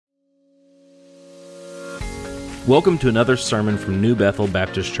Welcome to another sermon from New Bethel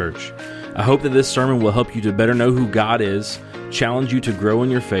Baptist Church. I hope that this sermon will help you to better know who God is, challenge you to grow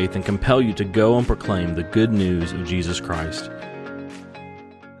in your faith, and compel you to go and proclaim the good news of Jesus Christ.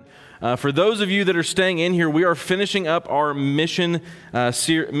 For those of you that are staying in here, we are finishing up our mission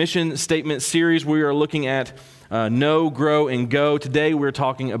statement series. We are looking at know, grow, and go. Today we're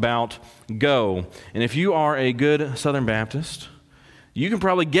talking about go. And if you are a good Southern Baptist, you can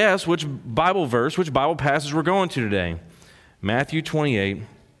probably guess which Bible verse, which Bible passage we're going to today. Matthew 28,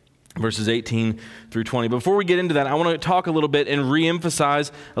 verses 18 through 20. Before we get into that, I want to talk a little bit and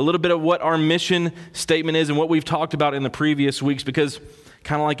reemphasize a little bit of what our mission statement is and what we've talked about in the previous weeks, because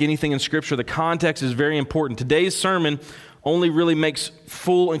kind of like anything in Scripture, the context is very important. Today's sermon only really makes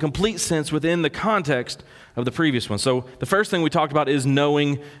full and complete sense within the context of the previous one. So the first thing we talked about is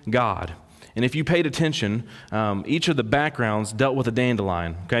knowing God. And if you paid attention, each of the backgrounds dealt with a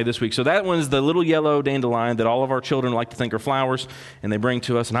dandelion, this week. So that one is the little yellow dandelion that all of our children like to think are flowers, and they bring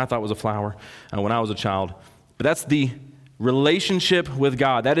to us, and I thought was a flower when I was a child. But that's the relationship with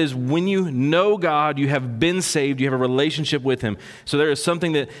God. That is, when you know God, you have been saved, you have a relationship with Him. So there is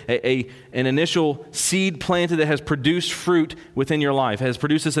something that an initial seed planted that has produced fruit within your life, has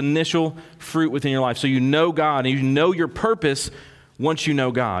produced this initial fruit within your life. So you know God, and you know your purpose once you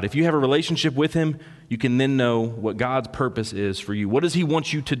know God. If you have a relationship with Him, you can then know what God's purpose is for you. What does He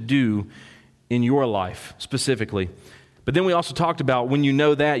want you to do in your life specifically? But then we also talked about when you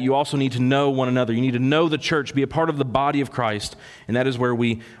know that, you also need to know one another. You need to know the church, be a part of the body of Christ, and that is where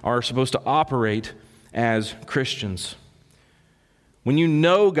we are supposed to operate as Christians. When you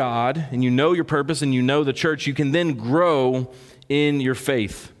know God and you know your purpose and you know the church, you can then grow in your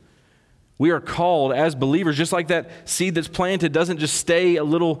faith. We are called as believers, just like that seed that's planted doesn't just stay a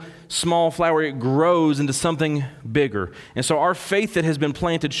little small flower, it grows into something bigger. And so our faith that has been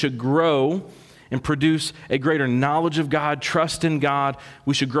planted should grow and produce a greater knowledge of God, trust in God.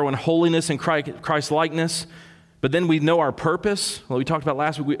 We should grow in holiness and Christ-likeness. But then we know our purpose. Well, we talked about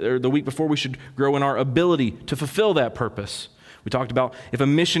last week or the week before, we should grow in our ability to fulfill that purpose. We talked about if a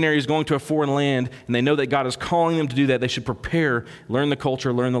missionary is going to a foreign land and they know that God is calling them to do that, they should prepare, learn the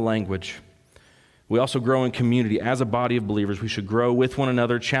culture, learn the language. We also grow in community. As a body of believers, we should grow with one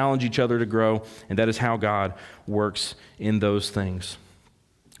another, challenge each other to grow, and that is how God works in those things.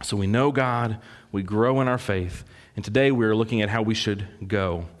 So we know God, we grow in our faith, and today we're looking at how we should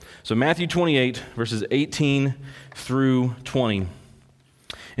go. So Matthew 28, verses 18 through 20.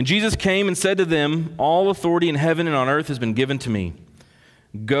 And Jesus came and said to them, "All authority in heaven and on earth has been given to me.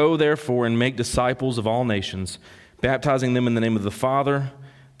 Go therefore and make disciples of all nations, baptizing them in the name of the Father,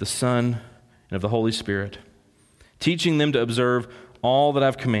 the Son, and of the Holy Spirit, teaching them to observe all that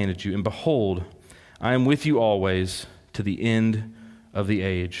I've commanded you. And behold, I am with you always to the end of the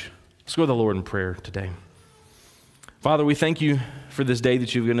age." Let's go to the Lord in prayer today. Father, we thank you for this day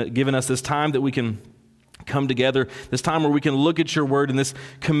that you've given us, this time that we can come together, this time where we can look at your word and this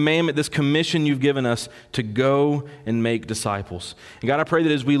commandment, this commission you've given us to go and make disciples. And God, I pray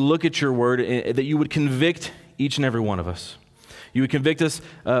that as we look at your word, that you would convict each and every one of us. You would convict us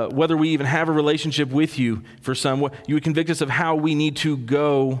whether we even have a relationship with you for some. You would convict us of how we need to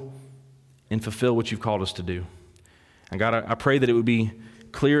go and fulfill what you've called us to do. And God, I pray that it would be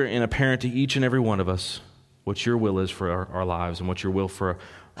clear and apparent to each and every one of us what your will is for our lives and what your will for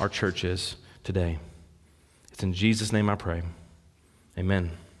our church is today. It's in Jesus' name I pray.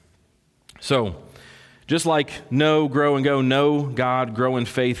 Amen. So, just like know, grow, and go, know God, grow in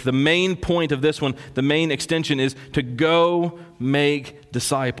faith, the main point of this one, the main extension is to go make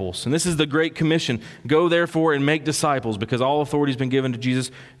disciples. And this is the Great Commission. Go therefore and make disciples, because all authority has been given to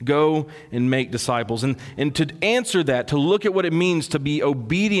Jesus. Go and make disciples. And to answer that, to look at what it means to be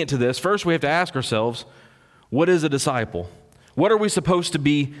obedient to this, first we have to ask ourselves, what is a disciple? What are we supposed to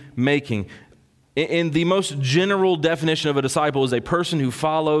be making? In the most general definition of a disciple is a person who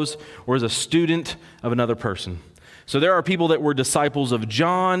follows or is a student of another person. So there are people that were disciples of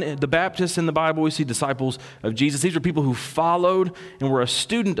John the Baptist in the Bible. We see disciples of Jesus. These are people who followed and were a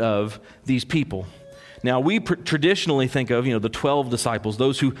student of these people. Now, we traditionally think of, the 12 disciples,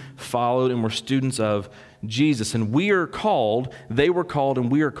 those who followed and were students of Jesus. And they were called, and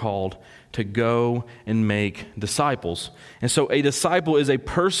we are called to go and make disciples. And so a disciple is a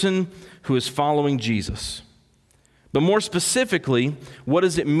person who is following Jesus. But more specifically, what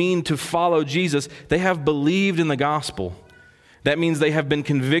does it mean to follow Jesus? They have believed in the gospel. That means they have been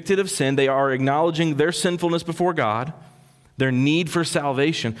convicted of sin. They are acknowledging their sinfulness before God, their need for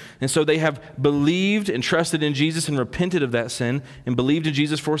salvation. And so they have believed and trusted in Jesus and repented of that sin and believed in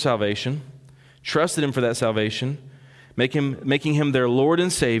Jesus for salvation, trusted Him for that salvation. making him their Lord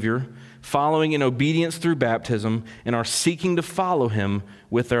and Savior, following in obedience through baptism, and are seeking to follow him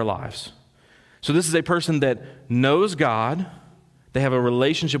with their lives. So this is a person that knows God. They have a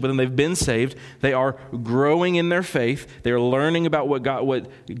relationship with him. They've been saved. They are growing in their faith. They are learning about what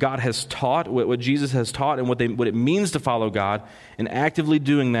God has taught, what Jesus has taught, and what it means to follow God, and actively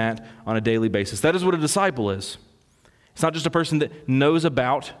doing that on a daily basis. That is what a disciple is. It's not just a person that knows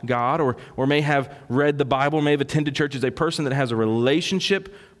about God or may have read the Bible or may have attended church. It's a person that has a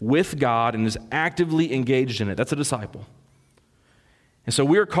relationship with God and is actively engaged in it. That's a disciple. And so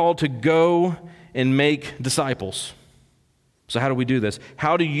we are called to go and make disciples. So how do we do this?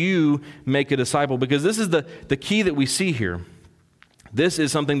 How do you make a disciple? Because this is the key that we see here. This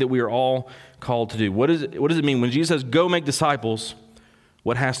is something that we are all called to do. What does it mean? When Jesus says, go make disciples,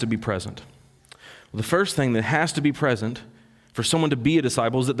 what has to be present? Well, the first thing that has to be present for someone to be a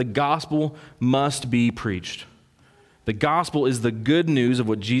disciple is that the gospel must be preached. The gospel is the good news of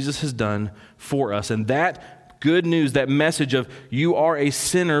what Jesus has done for us. And that good news, that message of you are a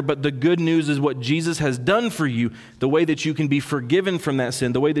sinner, but the good news is what Jesus has done for you, the way that you can be forgiven from that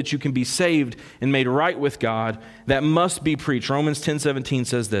sin, the way that you can be saved and made right with God, that must be preached. Romans 10:17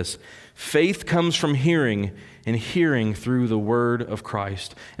 says this, faith comes from hearing, and hearing through the word of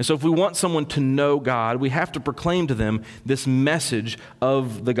Christ. And so if we want someone to know God, we have to proclaim to them this message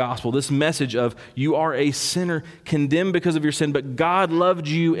of the gospel, this message of you are a sinner condemned because of your sin, but God loved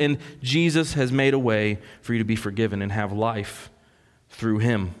you and Jesus has made a way for you to be forgiven and have life through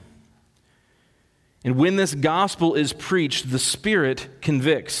him. And when this gospel is preached, the Spirit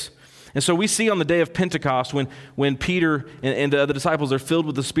convicts. And so we see on the day of Pentecost when Peter and the other disciples are filled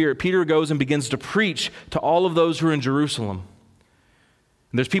with the Spirit, Peter goes and begins to preach to all of those who are in Jerusalem.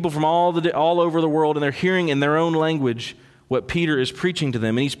 And there's people from all over the world, and they're hearing in their own language what Peter is preaching to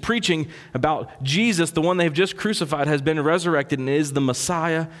them. And he's preaching about Jesus, the one they have just crucified, has been resurrected and is the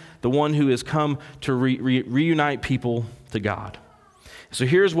Messiah, the one who has come to reunite people to God. So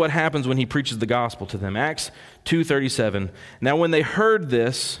here's what happens when he preaches the gospel to them. Acts 2:37. Now when they heard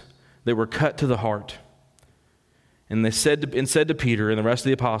this, they were cut to the heart. And they said to Peter and the rest of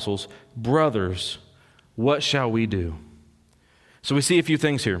the apostles, brothers, what shall we do? So we see a few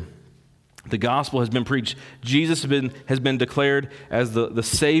things here. The gospel has been preached. Jesus has been declared as the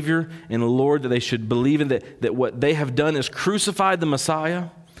Savior and the Lord that they should believe in, that what they have done is crucified the Messiah.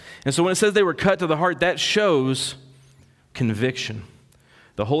 And so when it says they were cut to the heart, that shows conviction.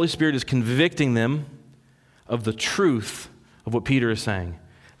 The Holy Spirit is convicting them of the truth of what Peter is saying.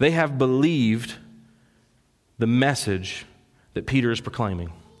 They have believed the message that Peter is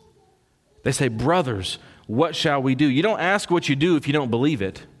proclaiming. They say, brothers, what shall we do? You don't ask what you do if you don't believe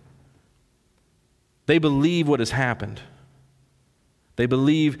it. They believe what has happened. They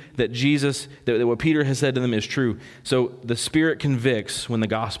believe that Jesus, that what Peter has said to them is true. So the Spirit convicts when the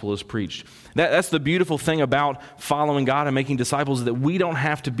gospel is preached. That's the beautiful thing about following God and making disciples, is that we don't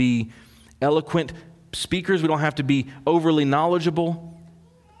have to be eloquent speakers. We don't have to be overly knowledgeable.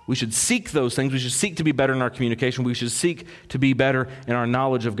 We should seek those things. We should seek to be better in our communication. We should seek to be better in our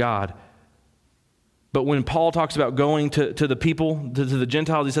knowledge of God. But when Paul talks about going to the people, to the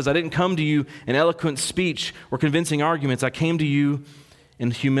Gentiles, he says, I didn't come to you in eloquent speech or convincing arguments. I came to you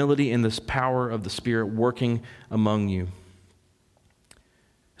in humility and this power of the Spirit working among you.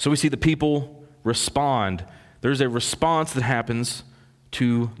 So we see the people respond. There's a response that happens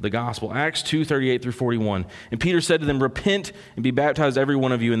to the gospel. Acts 2:38 through 41. And Peter said to them, repent and be baptized every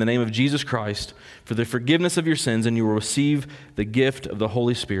one of you in the name of Jesus Christ for the forgiveness of your sins, and you will receive the gift of the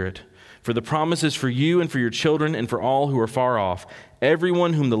Holy Spirit. For the promise is for you and for your children and for all who are far off,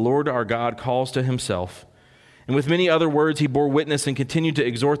 everyone whom the Lord our God calls to himself. And with many other words he bore witness and continued to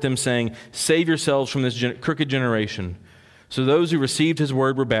exhort them, saying, save yourselves from this crooked generation. So those who received his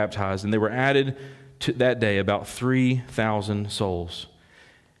word were baptized, and they were added to that day about 3,000 souls.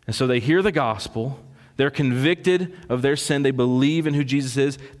 And so they hear the gospel, they're convicted of their sin, they believe in who Jesus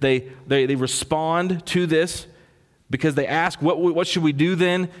is, they respond to this because they ask, what should we do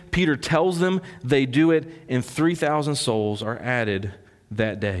then? Peter tells them, they do it, and 3,000 souls are added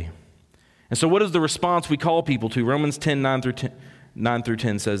that day. And so what is the response we call people to? Romans 10:9 through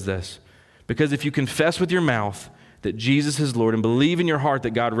 10 says this, because if you confess with your mouth that Jesus is Lord and believe in your heart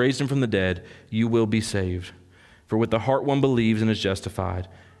that God raised him from the dead, you will be saved. For with the heart one believes and is justified,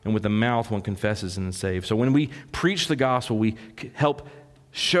 and with the mouth one confesses and is saved. So when we preach the gospel, we help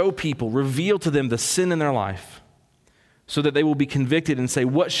show people, reveal to them the sin in their life so that they will be convicted and say,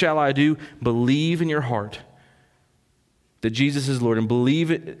 what shall I do? Believe in your heart that Jesus is Lord, and believe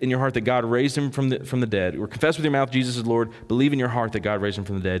in your heart that God raised him from the dead. Or confess with your mouth Jesus is Lord, believe in your heart that God raised him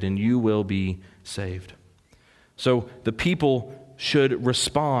from the dead, and you will be saved. So the people should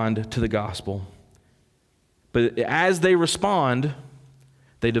respond to the gospel. But as they respond,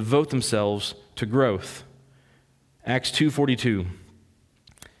 they devote themselves to growth. Acts 2:42.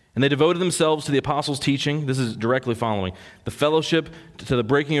 And they devoted themselves to the apostles' teaching. This is directly following. The fellowship, to the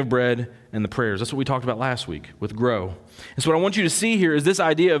breaking of bread, and the prayers. That's what we talked about last week with grow. And so what I want you to see here is this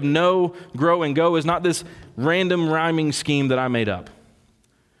idea of know, grow, and go is not this random rhyming scheme that I made up.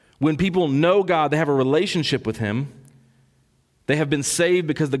 When people know God, they have a relationship with Him. They have been saved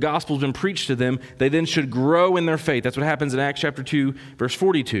because the gospel's been preached to them. They then should grow in their faith. That's what happens in Acts chapter 2, verse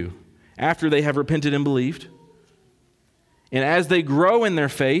 42. After they have repented and believed. And as they grow in their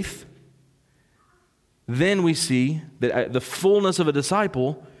faith, then we see that the fullness of a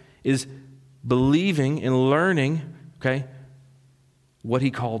disciple is believing and learning, what He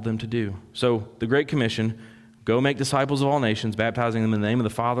called them to do. So the Great Commission, go make disciples of all nations, baptizing them in the name of the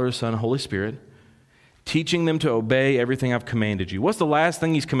Father, the Son, and Holy Spirit, teaching them to obey everything I've commanded you. What's the last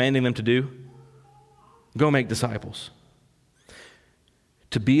thing He's commanding them to do? Go make disciples.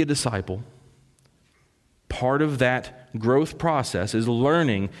 To be a disciple, part of that growth process is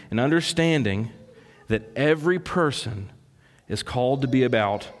learning and understanding that every person is called to be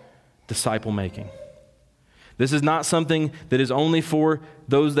about disciple making. This is not something that is only for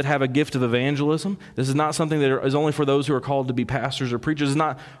those that have a gift of evangelism. This is not something that is only for those who are called to be pastors or preachers. It's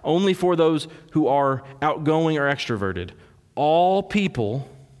not only for those who are outgoing or extroverted. All people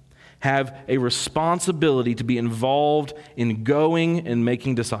have a responsibility to be involved in going and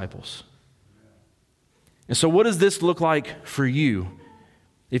making disciples. And so what does this look like for you?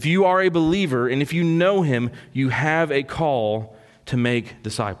 If you are a believer and if you know Him, you have a call to make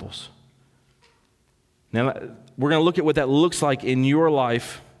disciples. Now, we're going to look at what that looks like in your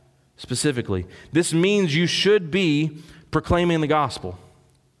life specifically. This means you should be proclaiming the gospel.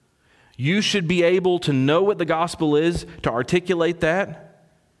 You should be able to know what the gospel is, to articulate that,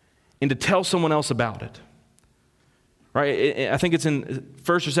 and to tell someone else about it. Right? I think it's in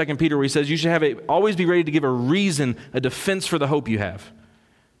 1 or 2 Peter where he says you should always be ready to give a reason, a defense for the hope you have.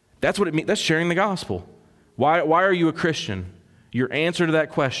 That's what it means. That's sharing the gospel. Why are you a Christian? Your answer to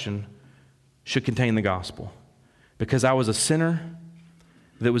that question should contain the gospel. Because I was a sinner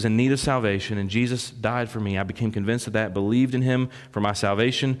that was in need of salvation, and Jesus died for me. I became convinced of that, believed in Him for my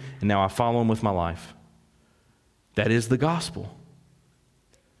salvation, and now I follow Him with my life. That is the gospel.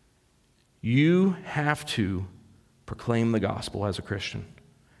 You have to proclaim the gospel as a Christian.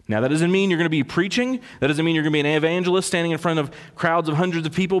 Now, that doesn't mean you're going to be preaching. That doesn't mean you're going to be an evangelist standing in front of crowds of hundreds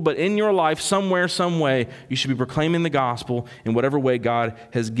of people. But in your life, somewhere, some way, you should be proclaiming the gospel in whatever way God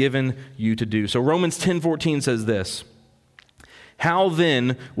has given you to do. So Romans 10:14 says this, "How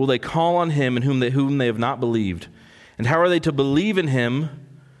then will they call on Him in whom they have not believed? And how are they to believe in Him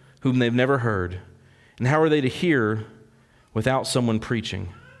whom they've never heard? And how are they to hear without someone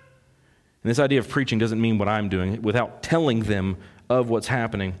preaching?" And this idea of preaching doesn't mean what I'm doing, without telling them of what's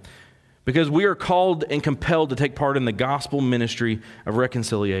happening. Because we are called and compelled to take part in the gospel ministry of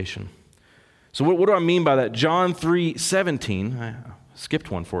reconciliation. So what do I mean by that? John 3:17, I skipped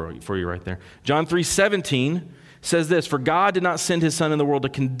one for you right there. John 3:17 says this, "For God did not send His Son in the world to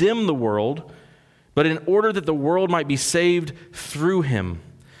condemn the world, but in order that the world might be saved through Him."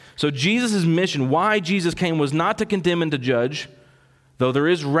 So Jesus' mission, why Jesus came, was not to condemn and to judge, though there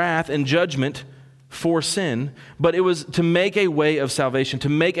is wrath and judgment for sin, but it was to make a way of salvation, to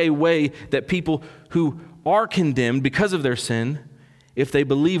make a way that people who are condemned because of their sin, if they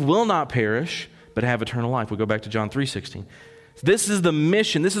believe, will not perish, but have eternal life. We'll go back to John 3:16. This is the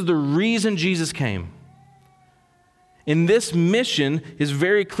mission. This is the reason Jesus came. And this mission is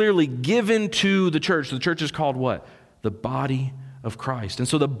very clearly given to the church. The church is called what? The body of Christ. And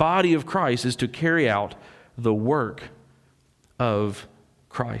so the body of Christ is to carry out the work of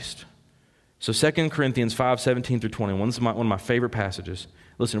Christ. So 2 Corinthians 5:17 through 21, this is one of my favorite passages.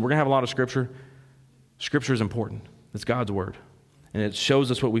 Listen, we're going to have a lot of Scripture. Scripture is important. It's God's Word. And it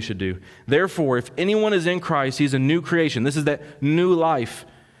shows us what we should do. "Therefore, if anyone is in Christ, he's a new creation." This is that new life.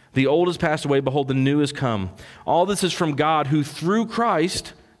 "The old has passed away, behold, the new has come. All this is from God, who through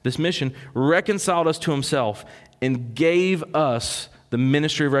Christ," this mission, "reconciled us to Himself and gave us the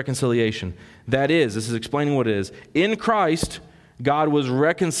ministry of reconciliation." That is, this is explaining what it is. In Christ, God was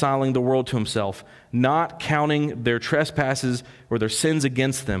reconciling the world to Himself, not counting their trespasses or their sins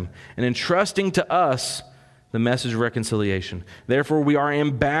against them, and entrusting to us the message of reconciliation. Therefore, we are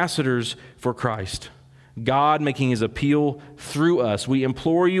ambassadors for Christ, God making His appeal through us. We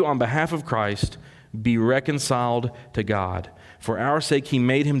implore you on behalf of Christ, be reconciled to God. For our sake He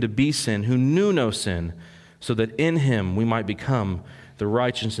made Him to be sin who knew no sin, so that in Him we might become the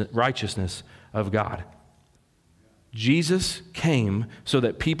righteousness of God. Jesus came so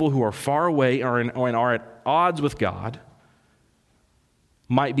that people who are far away and are at odds with God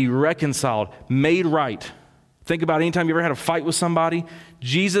might be reconciled, made right. Think about anytime you ever had a fight with somebody.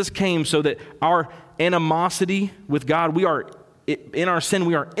 Jesus came so that our animosity with God, in our sin,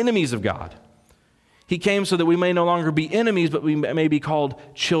 we are enemies of God. He came so that we may no longer be enemies, but we may be called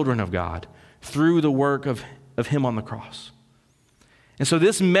children of God through the work of Him on the cross. And so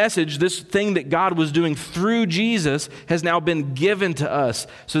this message, this thing that God was doing through Jesus has now been given to us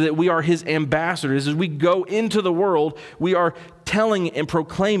so that we are His ambassadors. As we go into the world, we are telling and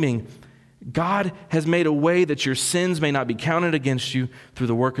proclaiming, God has made a way that your sins may not be counted against you through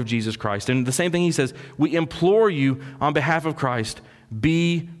the work of Jesus Christ. And the same thing He says, we implore you on behalf of Christ,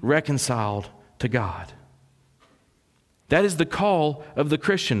 be reconciled to God. That is the call of the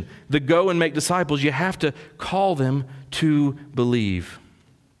Christian. The go and make disciples, you have to call them to believe.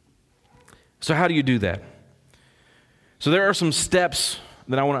 So how do you do that? So there are some steps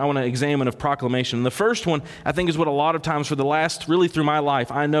that I want to examine of proclamation. And the first one, I think, is what a lot of times really through my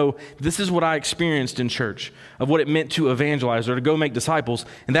life, I know this is what I experienced in church, of what it meant to evangelize or to go make disciples.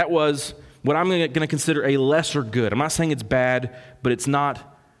 And that was what I'm going to consider a lesser good. I'm not saying it's bad, but it's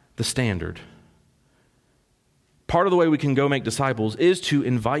not the standard. Part of the way we can go make disciples is to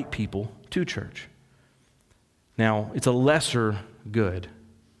invite people to church. Now, it's a lesser good.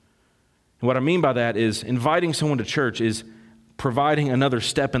 And what I mean by that is inviting someone to church is providing another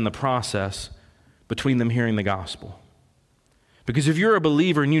step in the process between them hearing the gospel. Because if you're a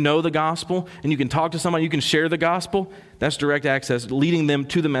believer and you know the gospel and you can talk to somebody, you can share the gospel, that's direct access, leading them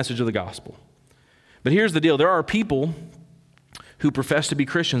to the message of the gospel. But here's the deal. There are people who profess to be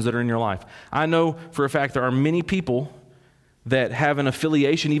Christians that are in your life. I know for a fact there are many people that have an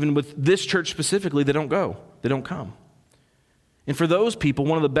affiliation, even with this church specifically, that don't go. They don't come. And for those people,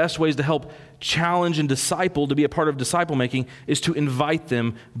 one of the best ways to help challenge and disciple, to be a part of disciple making, is to invite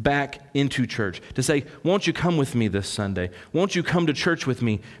them back into church. To say, won't you come with me this Sunday? Won't you come to church with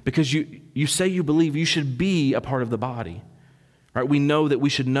me? Because you say you believe you should be a part of the body. Right? We know that we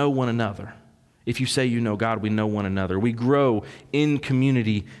should know one another. If you say you know God, we know one another. We grow in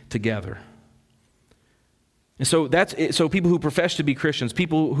community together. And so so people who profess to be Christians,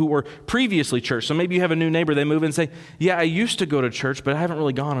 people who were previously church. So maybe you have a new neighbor, they move in and say, yeah, I used to go to church, but I haven't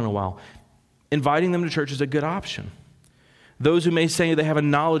really gone in a while. Inviting them to church is a good option. Those who may say they have a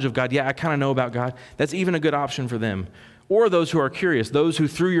knowledge of God, yeah, I kind of know about God, that's even a good option for them. Or those who are curious, those who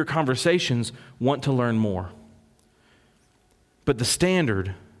through your conversations want to learn more. But the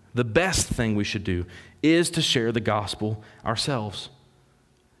standard, the best thing we should do is to share the gospel ourselves.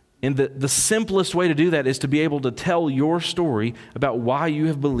 And the simplest way to do that is to be able to tell your story about why you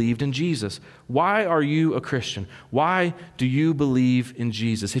have believed in Jesus. Why are you a Christian? Why do you believe in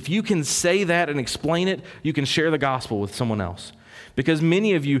Jesus? If you can say that and explain it, you can share the gospel with someone else. Because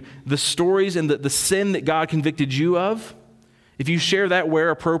many of you, the stories and the sin that God convicted you of, if you share that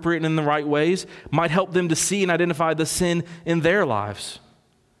where appropriate and in the right ways, might help them to see and identify the sin in their lives.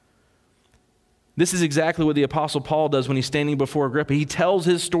 This is exactly what the Apostle Paul does when he's standing before Agrippa. He tells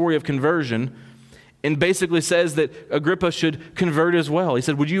his story of conversion and basically says that Agrippa should convert as well. He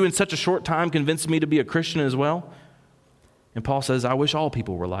said, would you in such a short time convince me to be a Christian as well? And Paul says, I wish all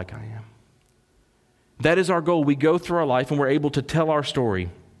people were like I am. That is our goal. We go through our life and we're able to tell our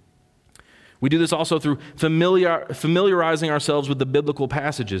story. We do this also through familiarizing ourselves with the biblical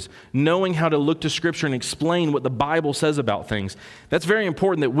passages, knowing how to look to Scripture and explain what the Bible says about things. That's very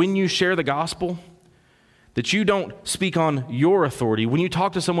important, that when you share the gospel, that you don't speak on your authority. When you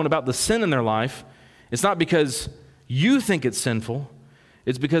talk to someone about the sin in their life, it's not because you think it's sinful,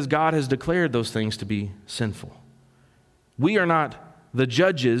 it's because God has declared those things to be sinful. We are not the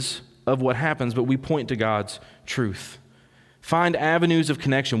judges of what happens, but we point to God's truth. Find avenues of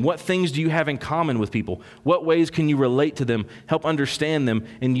connection. What things do you have in common with people? What ways can you relate to them, help understand them,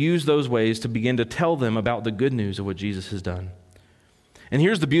 and use those ways to begin to tell them about the good news of what Jesus has done? And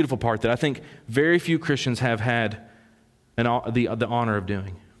here's the beautiful part that I think very few Christians have had the honor of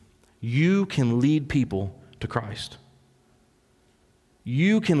doing. You can lead people to Christ.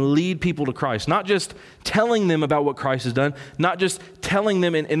 You can lead people to Christ, not just telling them about what Christ has done, not just telling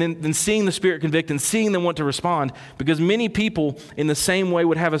them and then seeing the Spirit convict and seeing them want to respond, because many people in the same way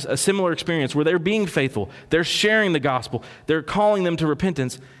would have a similar experience where they're being faithful, they're sharing the gospel, they're calling them to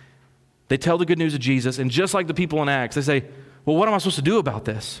repentance. They tell the good news of Jesus, and just like the people in Acts, they say, well, what am I supposed to do about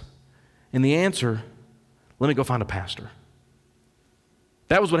this? And the answer, let me go find a pastor.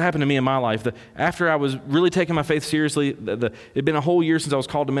 That was what happened to me in my life. After I was really taking my faith seriously, it had been a whole year since I was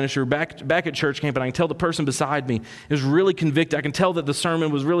called to minister, back at church camp, and I can tell the person beside me is really convicted. I can tell that the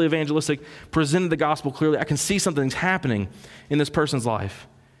sermon was really evangelistic, presented the gospel clearly. I can see something's happening in this person's life.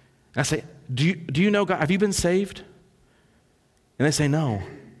 And I say, do you know God? Have you been saved? And they say, no.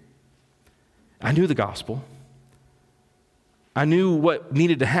 I knew the gospel. I knew what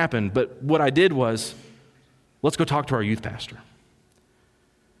needed to happen, but what I did was, let's go talk to our youth pastor.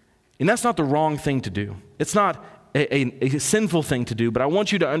 And that's not the wrong thing to do. It's not a sinful thing to do, but I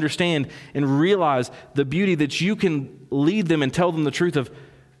want you to understand and realize the beauty that you can lead them and tell them the truth of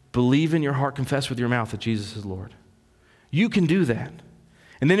believe in your heart, confess with your mouth that Jesus is Lord. You can do that.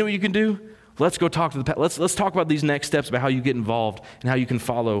 And then what you can do, let's go talk to let's talk about these next steps about how you get involved and how you can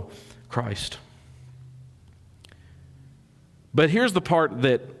follow Christ. But here's the part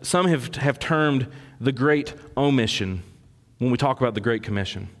that some have termed the great omission when we talk about the Great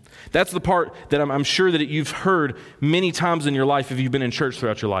Commission. That's the part that I'm sure that you've heard many times in your life if you've been in church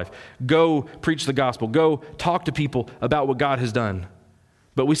throughout your life. Go preach the gospel. Go talk to people about what God has done.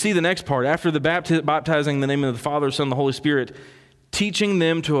 But we see the next part. After the baptizing in the name of the Father, Son, and the Holy Spirit, teaching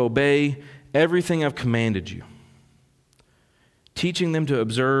them to obey everything I've commanded you. Teaching them to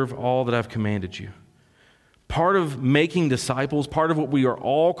observe all that I've commanded you. Part of making disciples, part of what we are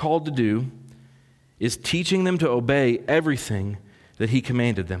all called to do, is teaching them to obey everything that he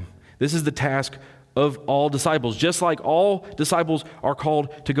commanded them. This is the task of all disciples. Just like all disciples are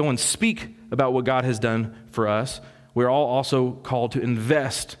called to go and speak about what God has done for us, we're all also called to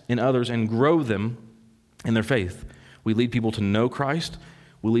invest in others and grow them in their faith. We lead people to know Christ.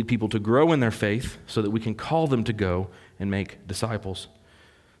 We lead people to grow in their faith so that we can call them to go and make disciples.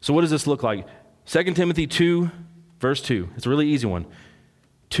 So what does this look like? 2 Timothy 2, verse 2. It's a really easy one.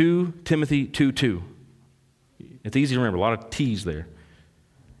 2 Timothy 2:2. It's easy to remember, a lot of T's there.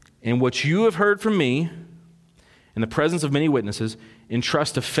 And what you have heard from me in the presence of many witnesses,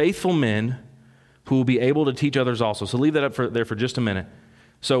 entrust to faithful men who will be able to teach others also. So leave that up there for just a minute.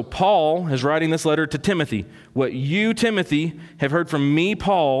 So Paul is writing this letter to Timothy. What you, Timothy, have heard from me,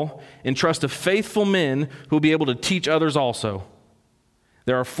 Paul, entrust to faithful men who will be able to teach others also.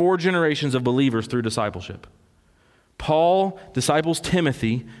 There are 4 generations of believers through discipleship. Paul disciples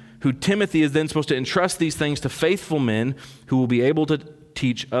Timothy, who Timothy is then supposed to entrust these things to faithful men who will be able to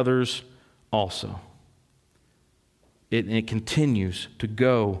teach others also. It continues to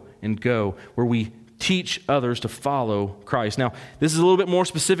go and go, where we teach others to follow Christ. Now, this is a little bit more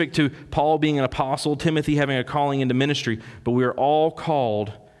specific to Paul being an apostle, Timothy having a calling into ministry, but we are all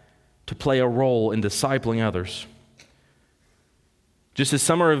called to play a role in discipling others. Just as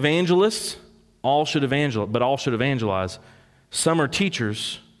some are evangelists, all should evangelize. Some are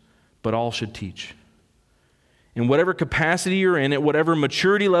teachers, but all should teach. In whatever capacity you're in, at whatever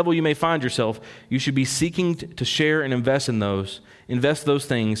maturity level you may find yourself, you should be seeking to share and invest those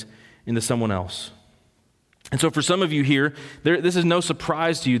things into someone else. And so for some of you here, this is no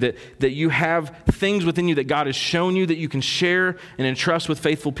surprise to you that you have things within you that God has shown you that you can share and entrust with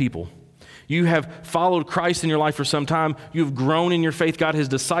faithful people. You have followed Christ in your life for some time. You've grown in your faith. God has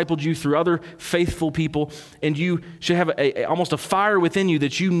discipled you through other faithful people. And you should have almost a fire within you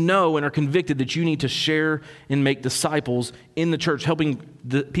that you know and are convicted that you need to share and make disciples in the church, helping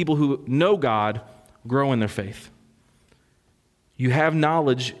the people who know God grow in their faith. You have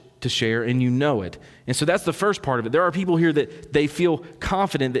knowledge to share and you know it. And so that's the first part of it. There are people here that they feel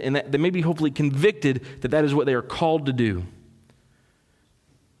confident and that they may be hopefully convicted that is what they are called to do.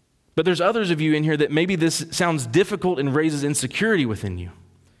 But there's others of you in here that maybe this sounds difficult and raises insecurity within you.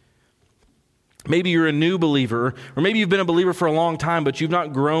 Maybe you're a new believer, or maybe you've been a believer for a long time, but you've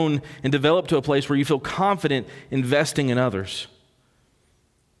not grown and developed to a place where you feel confident investing in others.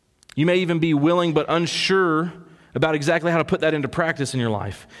 You may even be willing but unsure about exactly how to put that into practice in your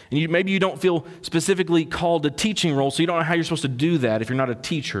life. And maybe you don't feel specifically called to teaching role, so you don't know how you're supposed to do that if you're not a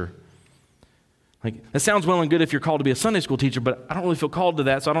teacher. That sounds well and good if you're called to be a Sunday school teacher, but I don't really feel called to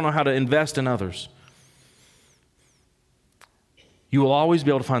that, so I don't know how to invest in others. You will always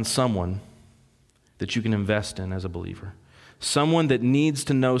be able to find someone that you can invest in as a believer. Someone that needs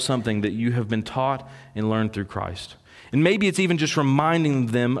to know something that you have been taught and learned through Christ. And maybe it's even just reminding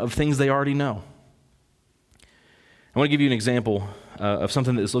them of things they already know. I want to give you an example of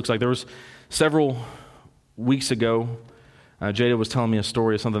something that this looks like. There was several weeks ago, Jada was telling me a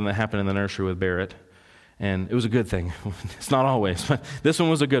story of something that happened in the nursery with Barrett, and it was a good thing. It's not always, but this one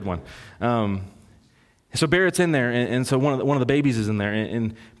was a good one. So Barrett's in there, and so one of the babies is in there,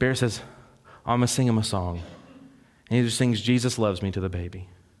 and Barrett says, I'm going to sing him a song. And he just sings, Jesus Loves Me to the baby.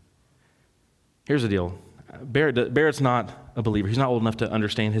 Here's the deal. Barrett's not a believer. He's not old enough to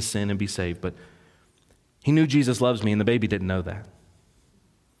understand his sin and be saved, but he knew Jesus loves me, and the baby didn't know that.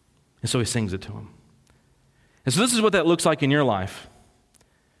 And so he sings it to him. And so this is what that looks like in your life.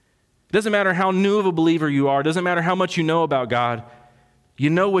 It doesn't matter how new of a believer you are. It doesn't matter how much you know about God. You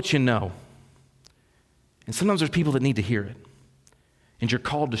know what you know. And sometimes there's people that need to hear it. And you're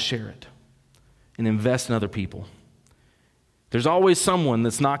called to share it and invest in other people. There's always someone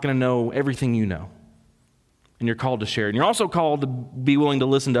that's not going to know everything you know. And you're called to share it. And you're also called to be willing to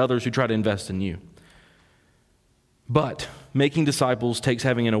listen to others who try to invest in you. But making disciples takes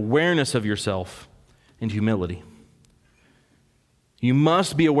having an awareness of yourself and humility. You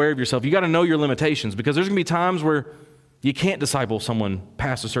must be aware of yourself. You got to know your limitations, because there's going to be times where you can't disciple someone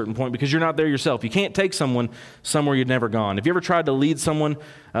past a certain point because you're not there yourself. You can't take someone somewhere you've never gone. Have you ever tried to lead someone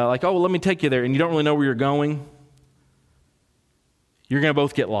like, oh, well, let me take you there, and you don't really know where you're going? You're going to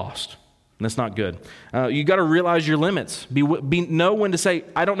both get lost, and that's not good. You got to realize your limits. Know when to say,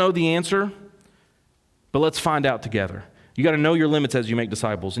 I don't know the answer, but let's find out together. You got to know your limits as you make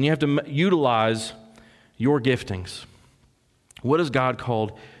disciples, and you have to utilize your giftings. What has God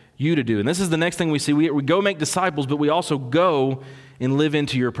called you to do? And this is the next thing we see. We go make disciples, but we also go and live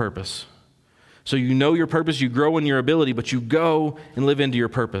into your purpose. So you know your purpose, you grow in your ability, but you go and live into your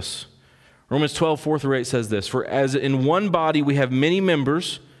purpose. Romans 12, 4-8 says this, for as in one body we have many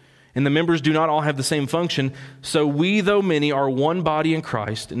members, and the members do not all have the same function, so we, though many, are one body in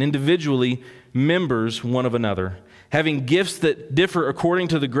Christ, and individually members one of another. Having gifts that differ according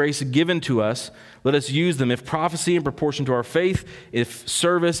to the grace given to us, let us use them. If prophecy in proportion to our faith, if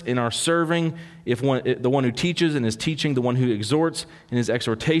service in our serving, the one who teaches in his teaching, the one who exhorts in his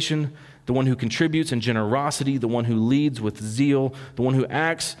exhortation, the one who contributes in generosity, the one who leads with zeal, the one who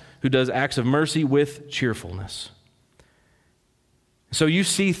does acts of mercy with cheerfulness. So you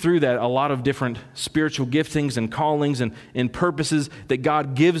see through that a lot of different spiritual giftings and callings and purposes that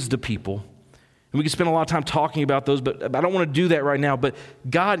God gives to people. And we can spend a lot of time talking about those, but I don't want to do that right now. But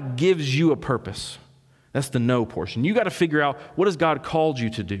God gives you a purpose. That's the know portion. You got to figure out, what has God called you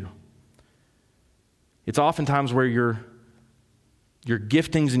to do? It's oftentimes where your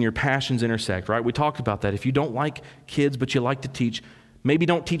giftings and your passions intersect, right? We talked about that. If you don't like kids, but you like to teach, maybe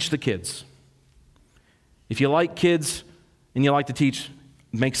don't teach the kids. If you like kids and you like to teach,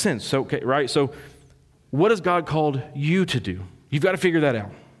 it makes sense. So, okay, right? So what has God called you to do? You've got to figure that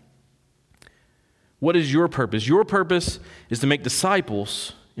out. What is your purpose? Your purpose is to make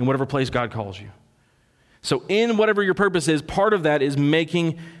disciples in whatever place God calls you. So in whatever your purpose is, part of that is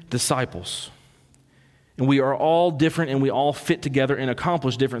making disciples. And we are all different, and we all fit together and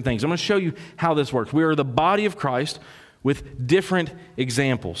accomplish different things. I'm going to show you how this works. We are the body of Christ with different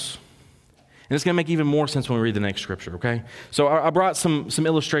examples. And it's going to make even more sense when we read the next scripture, okay? So I brought some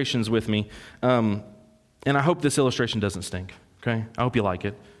illustrations with me, and I hope this illustration doesn't stink, okay? I hope you like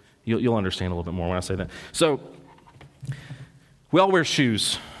it. You'll understand a little bit more when I say that. So we all wear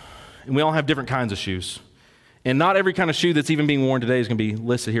shoes, and we all have different kinds of shoes. And not every kind of shoe that's even being worn today is going to be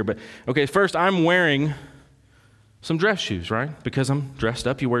listed here. But, okay, first I'm wearing some dress shoes, right? Because I'm dressed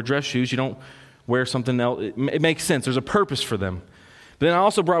up. You wear dress shoes. You don't wear something else. It makes sense. There's a purpose for them. But then I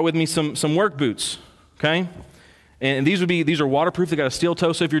also brought with me some work boots, okay? And these are waterproof. They got a steel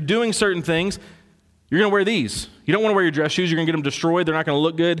toe. So if you're doing certain things, you're going to wear these. You don't want to wear your dress shoes. You're going to get them destroyed. They're not going to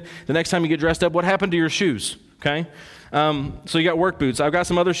look good. The next time you get dressed up, what happened to your shoes? Okay? So you got work boots. I've got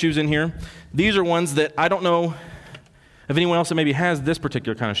some other shoes in here. These are ones that I don't know if anyone else that maybe has this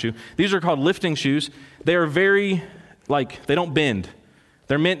particular kind of shoe. These are called lifting shoes. They are very, they don't bend.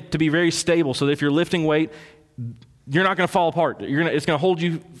 They're meant to be very stable so that if you're lifting weight, you're not going to fall apart. It's going to hold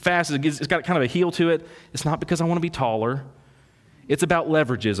you fast. It's got kind of a heel to it. It's not because I want to be taller. It's about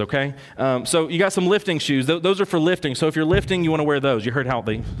leverages, okay? So you got some lifting shoes. Those are for lifting. So if you're lifting, you want to wear those. You heard how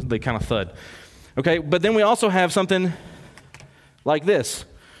they kind of thud. Okay, but then we also have something like this.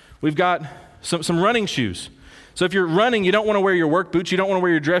 We've got some running shoes. So if you're running, you don't want to wear your work boots. You don't want to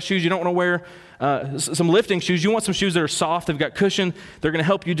wear your dress shoes. You don't want to wear some lifting shoes. You want some shoes that are soft. They've got cushion. They're going to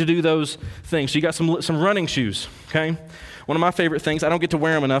help you to do those things. So you got some running shoes, okay? One of my favorite things, I don't get to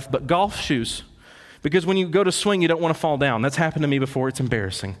wear them enough, but golf shoes. Because when you go to swing, you don't want to fall down. That's happened to me before. It's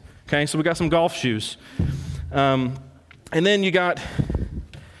embarrassing. Okay, so we got some golf shoes. And then you got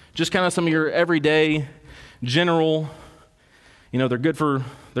just kind of some of your everyday, general,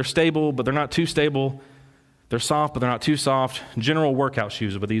 they're stable, but they're not too stable. They're soft, but they're not too soft. General workout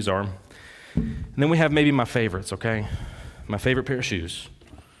shoes, what these are. And then we have maybe my favorites, okay? My favorite pair of shoes.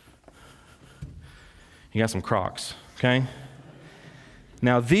 You got some Crocs, okay?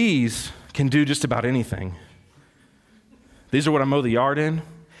 Now these can do just about anything. These are what I mow the yard in.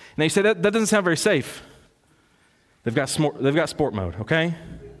 Now you say, that doesn't sound very safe. They've got sport mode, okay?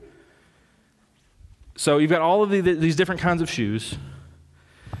 So you've got all of these different kinds of shoes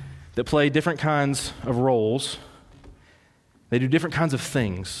that play different kinds of roles. They do different kinds of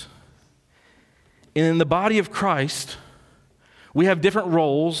things. And in the body of Christ, we have different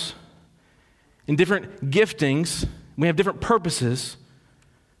roles and different giftings. We have different purposes,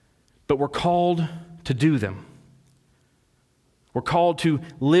 but we're called to do them. We're called to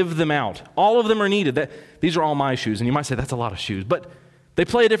live them out. All of them are needed. These are all my shoes, and you might say that's a lot of shoes, but they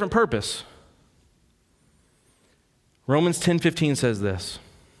play a different purpose. Romans 10:15 says this,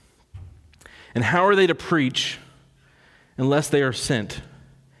 "And how are they to preach unless they are sent?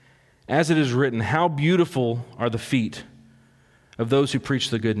 As it is written, how beautiful are the feet of those who preach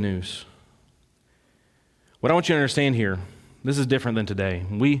the good news." What I want you to understand here, this is different than today.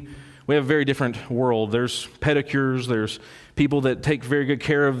 We have a very different world. There's pedicures, there's people that take very good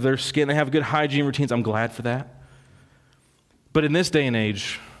care of their skin, they have good hygiene routines. I'm glad for that. But in this day and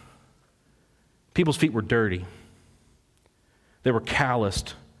age, people's feet were dirty. They were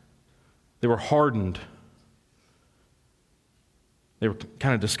calloused. They were hardened. They were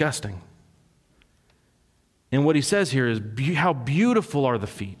kind of disgusting. And what he says here is, how beautiful are the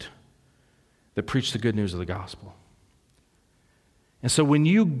feet that preach the good news of the gospel. And so when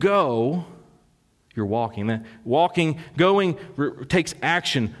you go, you're walking. Going takes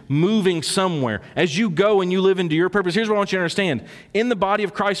action, moving somewhere. As you go and you live into your purpose, here's what I want you to understand. In the body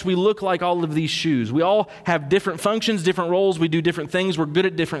of Christ, we look like all of these shoes. We all have different functions, different roles. We do different things. We're good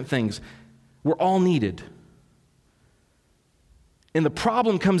at different things. We're all needed. And the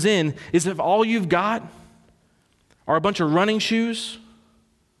problem comes in is if all you've got are a bunch of running shoes,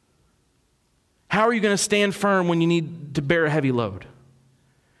 how are you going to stand firm when you need to bear a heavy load?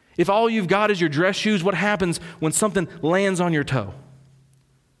 If all you've got is your dress shoes, what happens when something lands on your toe?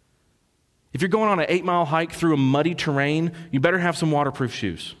 If you're going on an 8-mile hike through a muddy terrain, you better have some waterproof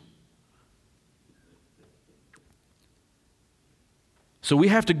shoes. So we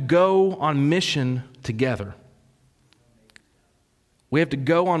have to go on mission together. We have to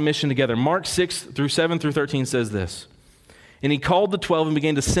go on mission together. Mark 6:7-13 says this, "And he called the 12 and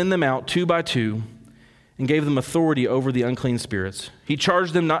began to send them out 2 by 2 and gave them authority over the unclean spirits. He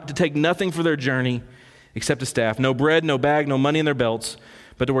charged them not to take nothing for their journey except a staff, no bread, no bag, no money in their belts,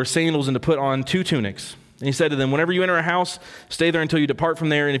 but to wear sandals and to put on 2 tunics. And he said to them, whenever you enter a house, stay there until you depart from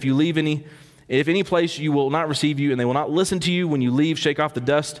there, and if any place you will not receive you, and they will not listen to you, when you leave, shake off the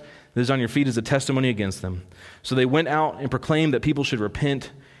dust that is on your feet as a testimony against them. So they went out and proclaimed that people should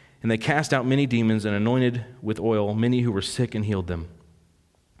repent, and they cast out many demons and anointed with oil many who were sick and healed them."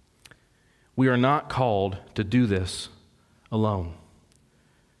 We are not called to do this alone.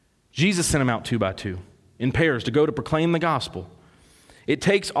 Jesus sent them out 2 by 2 in pairs to go to proclaim the gospel. It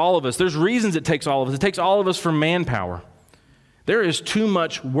takes all of us. There's reasons it takes all of us. It takes all of us for manpower. There is too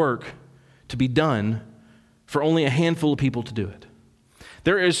much work to be done for only a handful of people to do it.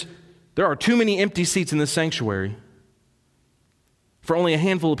 There are too many empty seats in this sanctuary for only a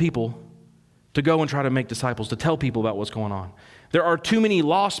handful of people to go and try to make disciples, to tell people about what's going on. There are too many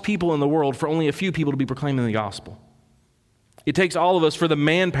lost people in the world for only a few people to be proclaiming the gospel. It takes all of us for the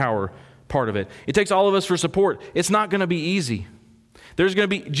manpower part of it. It takes all of us for support. It's not going to be easy.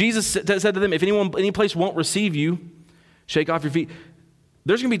 Jesus said to them, if any place won't receive you, shake off your feet.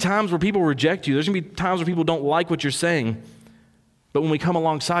 There's going to be times where people reject you. There's going to be times where people don't like what you're saying. But when we come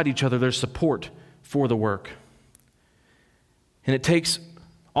alongside each other, there's support for the work. And it takes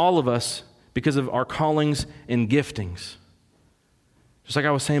all of us because of our callings and giftings. Just like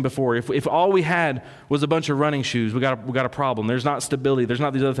I was saying before, if all we had was a bunch of running shoes, we got a problem. There's not stability. There's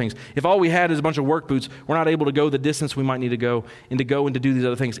not these other things. If all we had is a bunch of work boots, we're not able to go the distance we might need to go and to do these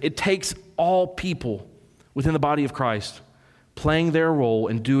other things. It takes all people within the body of Christ playing their role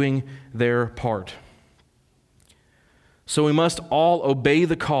and doing their part. So we must all obey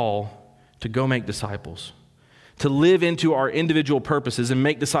the call to go make disciples, to live into our individual purposes and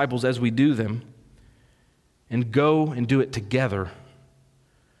make disciples as we do them, and go and do it together.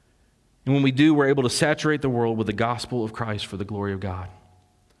 And when we do, we're able to saturate the world with the gospel of Christ for the glory of God.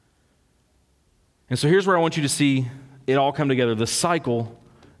 And so here's where I want you to see it all come together, the cycle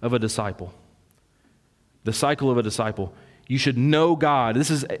of a disciple. The cycle of a disciple. You should know God. This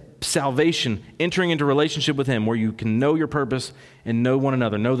is salvation, entering into relationship with Him, where you can know your purpose and know one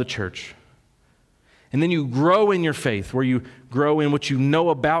another, know the church. And then you grow in your faith, where you grow in what you know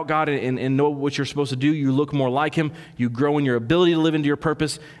about God and know what you're supposed to do. You look more like Him. You grow in your ability to live into your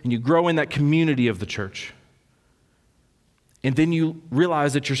purpose, and you grow in that community of the church. And then you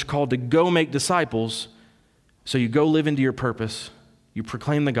realize that you're called to go make disciples, so you go live into your purpose. You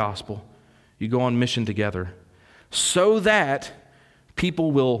proclaim the gospel. You go on mission together. so that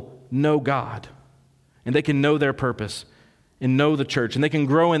people will know God and they can know their purpose and know the church, and they can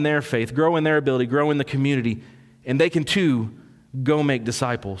grow in their faith, grow in their ability, grow in the community, and they can too go make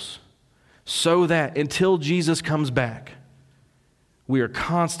disciples, so that until Jesus comes back, we are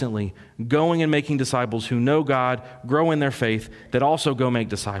constantly going and making disciples who know God, grow in their faith, that also go make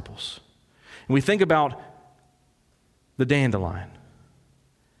disciples. And we think about the dandelion,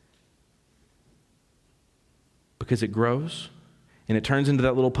 because it grows and it turns into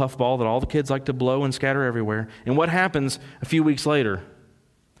that little puff ball that all the kids like to blow and scatter everywhere. And what happens a few weeks later?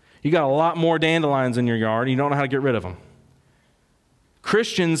 You got a lot more dandelions in your yard and you don't know how to get rid of them.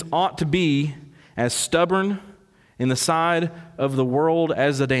 Christians ought to be as stubborn in the side of the world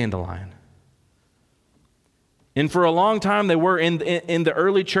as a dandelion. And for a long time they were in the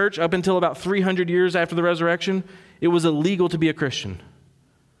early church, up until about 300 years after the resurrection, it was illegal to be a Christian.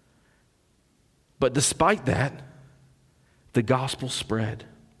 But despite that, the gospel spread.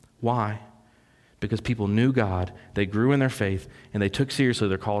 Why? Because people knew God, they grew in their faith, and they took seriously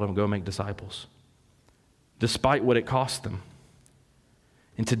their call to go make disciples, despite what it cost them.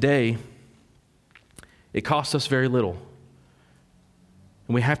 And today, it costs us very little.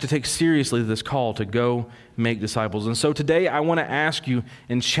 And we have to take seriously this call to go make disciples. And so today, I want to ask you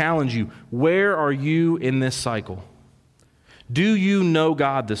and challenge you, where are you in this cycle? Do you know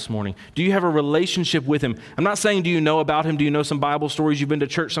God this morning? Do you have a relationship with Him? I'm not saying do you know about Him? Do you know some Bible stories? You've been to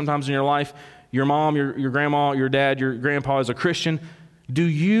church sometimes in your life. Your mom, your grandma, your dad, your grandpa is a Christian. Do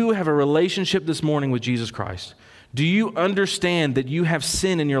you have a relationship this morning with Jesus Christ? Do you understand that you have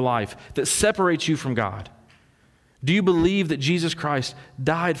sin in your life that separates you from God? Do you believe that Jesus Christ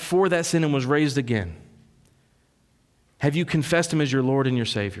died for that sin and was raised again? Have you confessed Him as your Lord and your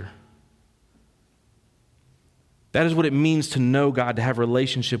Savior? That is what it means to know God, to have a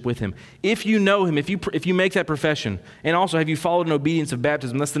relationship with Him. If you know Him, if you make that profession, and also have you followed in obedience of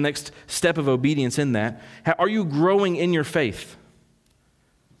baptism, that's the next step of obedience in that. Are you growing in your faith?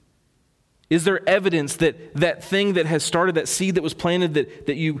 Is there evidence that that thing that has started, that seed that was planted,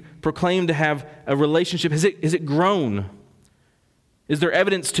 that you proclaim to have a relationship, is it grown? Is there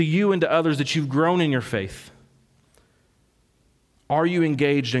evidence to you and to others that you've grown in your faith? Are you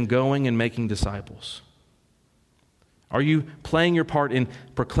engaged in going and making disciples? Are you playing your part in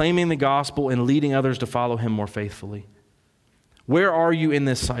proclaiming the gospel and leading others to follow Him more faithfully? Where are you in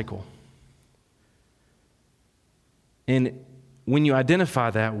this cycle? And when you identify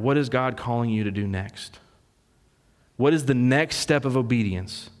that, what is God calling you to do next? What is the next step of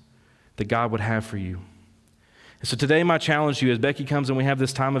obedience that God would have for you? And so today my challenge to you, as Becky comes and we have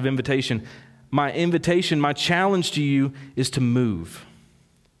this time of invitation, my challenge to you is to move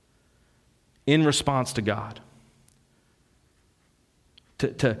in response to God.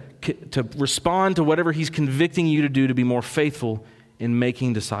 To respond to whatever He's convicting you to do, to be more faithful in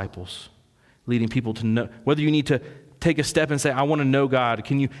making disciples, leading people to know. Whether you need to take a step and say, I want to know God.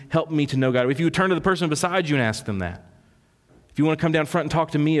 Can you help me to know God? If you would turn to the person beside you and ask them that. If you want to come down front and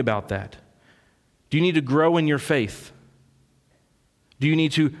talk to me about that. Do you need to grow in your faith? Do you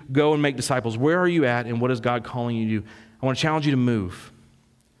need to go and make disciples? Where are you at, and what is God calling you to do? I want to challenge you to move.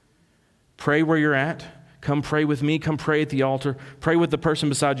 Pray where you're at. Come pray with me. Come pray at the altar. Pray with the person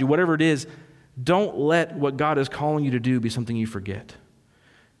beside you. Whatever it is, don't let what God is calling you to do be something you forget.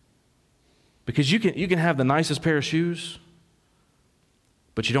 Because you can have the nicest pair of shoes,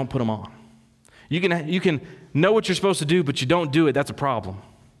 but you don't put them on. You can know what you're supposed to do, but you don't do it. That's a problem.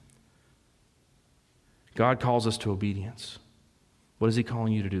 God calls us to obedience. What is He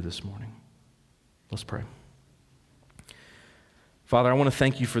calling you to do this morning? Let's pray. Father, I want to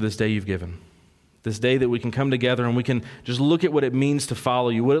thank You for this day You've given. This day that we can come together and we can just look at what it means to follow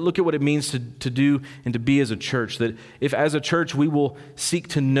You, look at what it means to do and to be as a church. That if as a church we will seek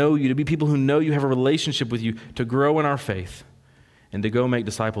to know You, to be people who know You, have a relationship with You, to grow in our faith and to go make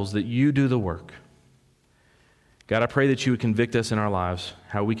disciples, that You do the work. God, I pray that You would convict us in our lives,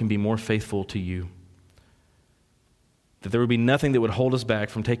 how we can be more faithful to You. That there would be nothing that would hold us back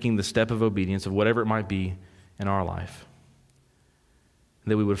from taking the step of obedience of whatever it might be in our life.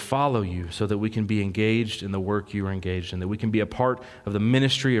 That we would follow You so that we can be engaged in the work You are engaged in, that we can be a part of the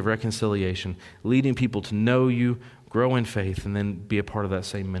ministry of reconciliation, leading people to know You, grow in faith, and then be a part of that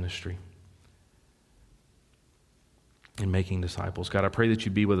same ministry in making disciples. God, I pray that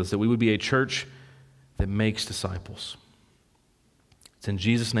You'd be with us, that we would be a church that makes disciples. It's in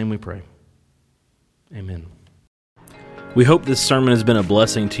Jesus' name we pray. Amen. We hope this sermon has been a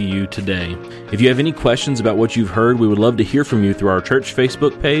blessing to you today. If you have any questions about what you've heard, we would love to hear from you through our church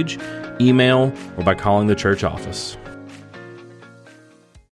Facebook page, email, or by calling the church office.